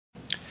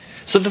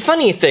So the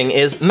funny thing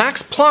is,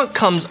 Max Planck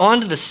comes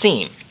onto the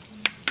scene.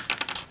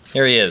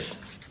 Here he is,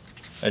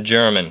 a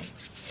German.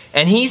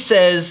 And he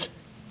says,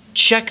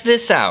 check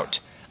this out.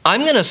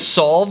 I'm gonna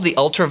solve the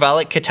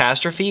ultraviolet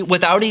catastrophe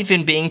without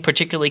even being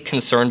particularly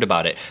concerned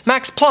about it.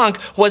 Max Planck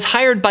was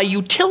hired by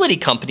utility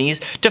companies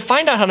to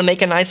find out how to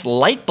make a nice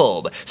light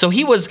bulb. So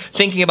he was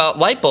thinking about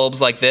light bulbs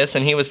like this,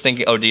 and he was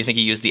thinking, oh, do you think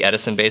he used the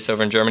Edison base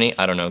over in Germany?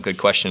 I don't know, good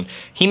question.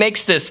 He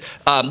makes this,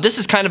 this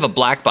is kind of a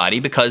black body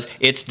because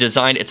it's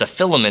designed, it's a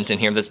filament in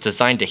here that's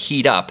designed to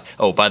heat up.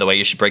 Oh, by the way,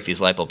 you should break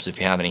these light bulbs if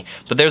you have any.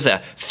 But there's a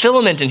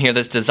filament in here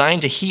that's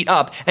designed to heat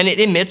up, and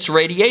it emits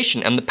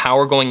radiation, and the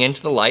power going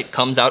into the light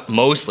comes out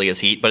mostly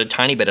as heat, but a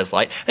tiny bit as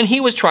light, and he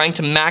was trying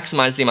to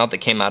maximize the amount that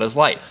came out as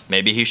light.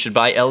 Maybe he should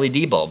buy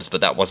LED bulbs, but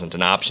that wasn't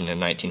an option in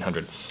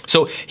 1900.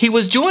 So he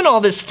was doing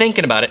all this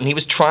thinking about it, and he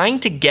was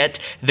trying to get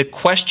the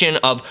question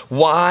of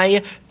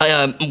why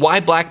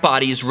black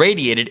bodies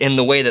radiated in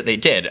the way that they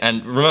did.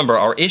 And remember,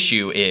 our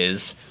issue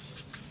is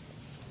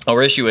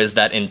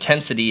that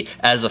intensity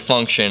as a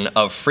function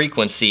of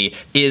frequency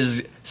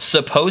is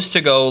supposed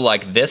to go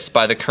like this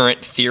by the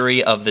current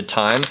theory of the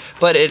time,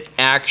 but it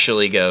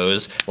actually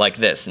goes like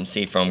this. And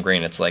see, foam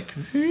green, it's like,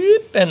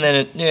 and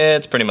then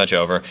it's pretty much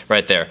over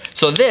right there.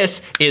 So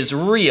this is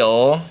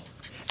real,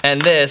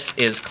 and this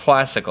is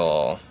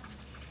classical.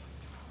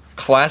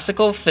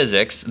 Classical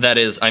physics, that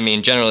is, I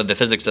mean generally the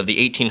physics of the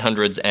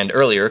 1800s and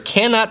earlier,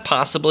 cannot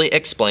possibly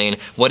explain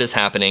what is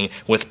happening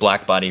with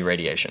blackbody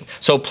radiation.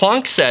 So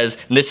Planck says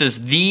this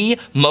is the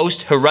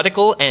most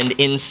heretical and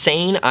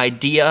insane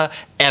idea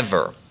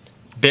ever.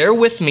 Bear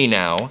with me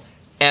now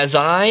as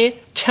I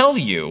tell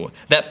you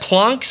that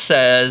Planck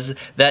says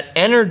that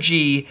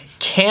energy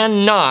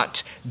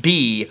cannot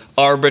be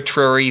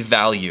arbitrary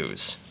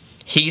values.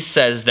 He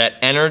says that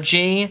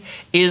energy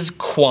is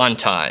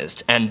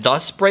quantized and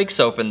thus breaks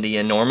open the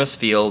enormous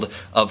field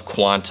of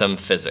quantum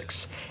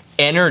physics.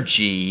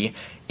 Energy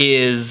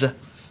is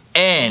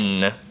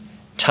n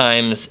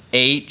times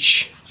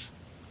h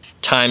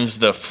times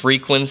the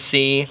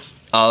frequency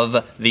of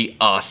the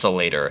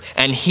oscillator.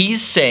 And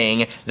he's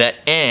saying that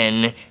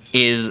n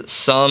is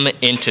some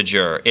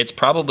integer. It's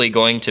probably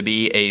going to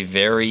be a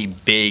very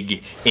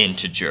big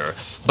integer.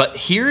 But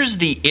here's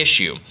the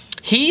issue.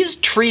 He's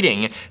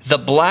treating the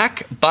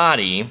black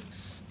body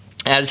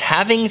as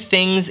having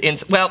things in,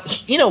 well,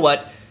 you know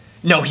what?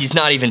 No, he's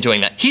not even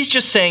doing that. He's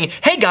just saying,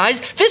 hey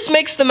guys, this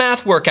makes the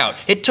math work out.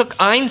 It took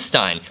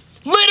Einstein.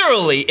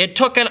 Literally, it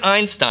took an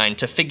Einstein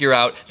to figure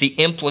out the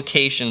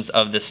implications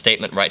of this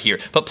statement right here.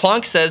 But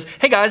Planck says,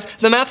 hey guys,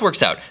 the math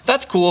works out.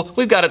 That's cool,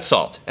 we've got it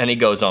solved. And he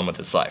goes on with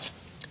his life.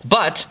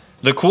 But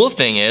the cool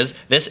thing is,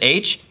 this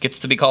h gets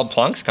to be called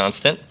Planck's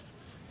constant.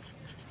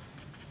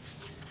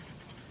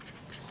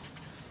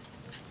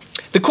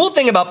 The cool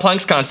thing about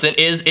Planck's constant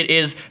is it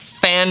is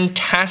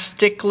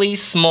fantastically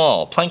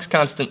small. Planck's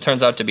constant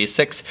turns out to be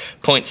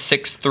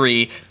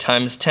 6.63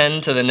 times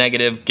 10 to the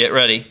negative, get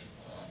ready,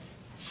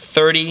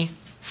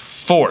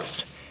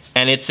 34th.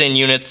 And it's in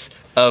units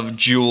of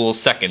joule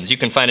seconds. You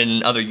can find it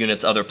in other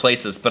units other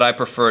places, but I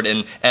prefer it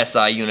in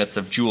SI units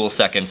of joule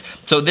seconds.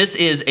 So this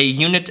is a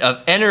unit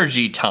of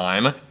energy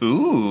time.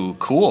 Ooh,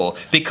 cool.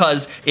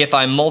 Because if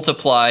I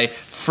multiply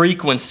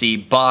frequency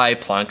by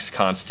Planck's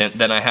constant,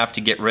 then I have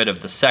to get rid of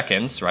the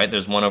seconds, right?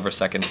 There's 1 over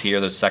seconds here,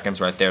 there's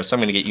seconds right there, so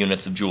I'm gonna get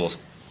units of joules.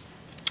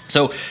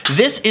 So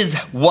this is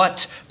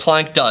what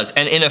Planck does,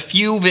 and in a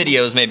few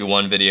videos, maybe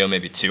one video,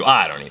 maybe two,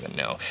 I don't even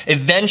know,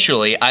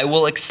 eventually I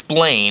will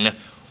explain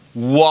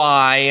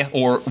why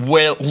or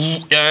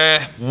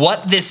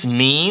what this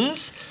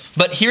means,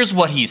 but here's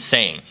what he's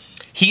saying.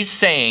 He's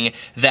saying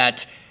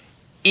that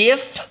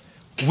if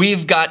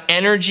we've got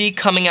energy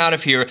coming out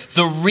of here,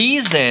 the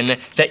reason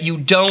that you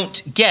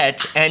don't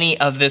get any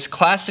of this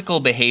classical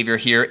behavior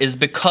here is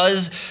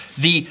because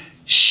the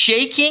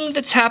shaking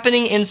that's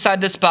happening inside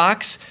this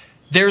box,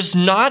 there's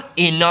not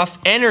enough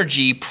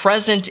energy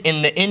present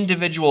in the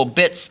individual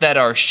bits that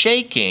are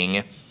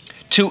shaking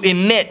to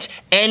emit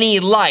any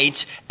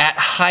light at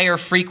higher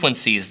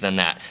frequencies than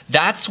that.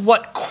 That's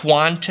what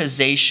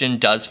quantization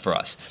does for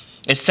us.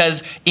 It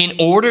says in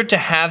order to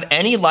have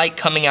any light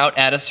coming out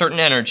at a certain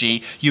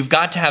energy, you've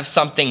got to have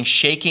something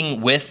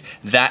shaking with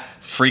that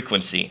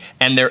frequency.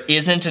 And there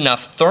isn't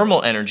enough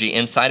thermal energy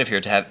inside of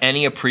here to have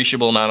any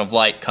appreciable amount of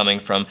light coming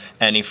from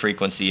any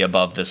frequency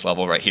above this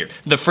level right here.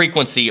 The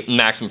frequency,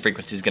 maximum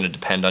frequency, is going to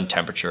depend on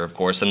temperature, of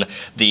course, and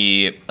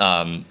the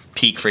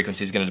peak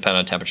frequency is going to depend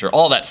on temperature.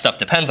 All that stuff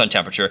depends on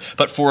temperature,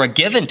 but for a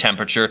given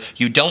temperature,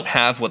 you don't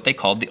have what they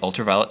call the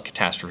ultraviolet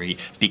catastrophe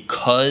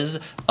because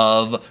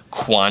of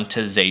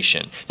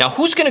quantization. Now,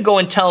 who's going to go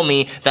and tell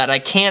me that I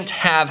can't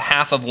have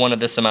half of one of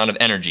this amount of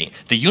energy?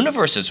 The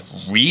universe is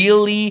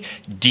really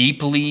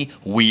deeply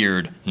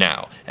weird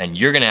now, and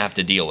you're going to have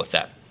to deal with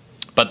that.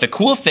 But the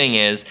cool thing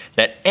is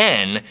that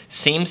n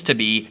seems to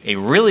be a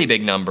really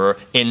big number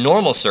in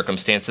normal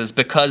circumstances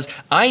because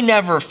I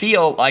never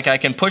feel like I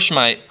can push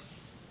my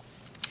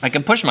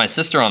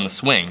sister on the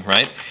swing,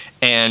 right?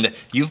 And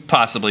you've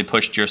possibly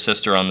pushed your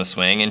sister on the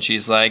swing and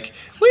she's like,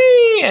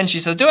 wee, and she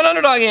says, do an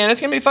underdog in, it's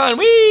gonna be fun,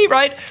 wee,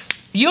 right?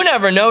 you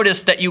never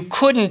noticed that you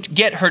couldn't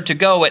get her to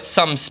go at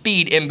some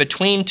speed in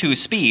between two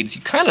speeds.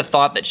 You kind of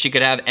thought that she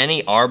could have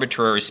any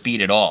arbitrary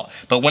speed at all.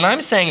 But when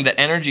I'm saying that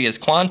energy is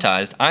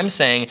quantized, I'm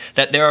saying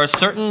that there are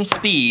certain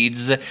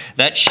speeds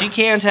that she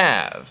can't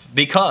have,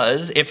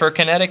 because if her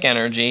kinetic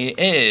energy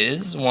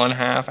is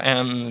 1/2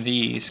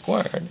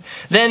 mv²,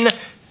 then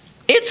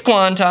it's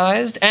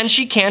quantized and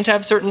she can't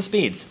have certain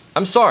speeds.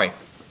 I'm sorry,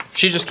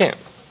 she just can't.